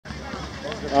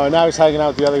Oh, now he's hanging out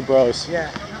with the other bros.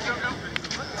 Yeah.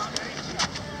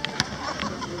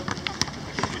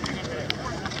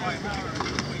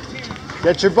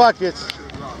 Get your buckets.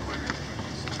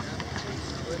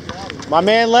 My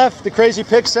man left, the crazy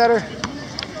pick setter.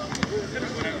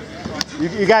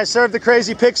 You guys serve the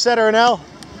crazy pick setter an L?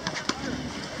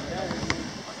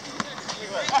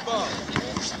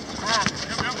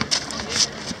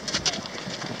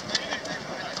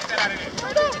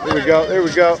 There we go, there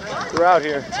we go. We're out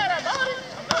here.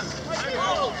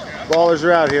 Ballers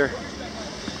are out here.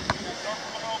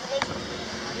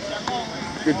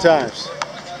 Good times.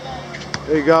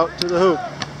 There you go, to the hoop,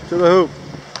 to the hoop.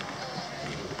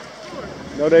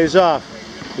 No days off.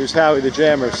 Here's Howie, the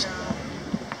Jammers.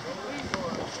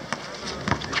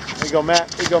 There you go, Matt.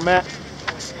 There you go, Matt.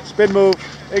 Spin move.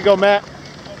 There you go, Matt.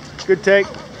 Good take.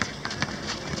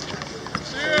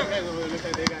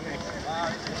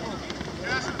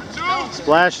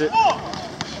 Splash it.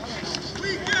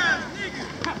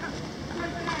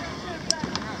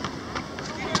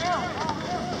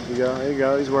 There you go. There you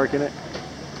go. He's working it.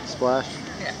 Splash.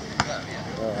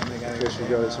 I guess we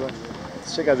go this way.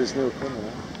 Let's check out this new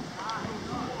equipment. Huh?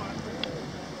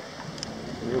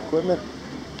 New equipment.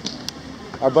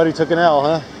 Our buddy took an L,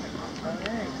 huh?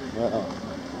 Uh-oh.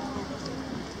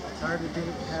 It's hard to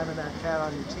beat having that cat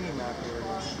on your team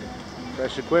afterwards.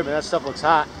 Fresh equipment. That stuff looks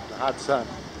hot. The hot sun.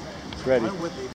 It's ready.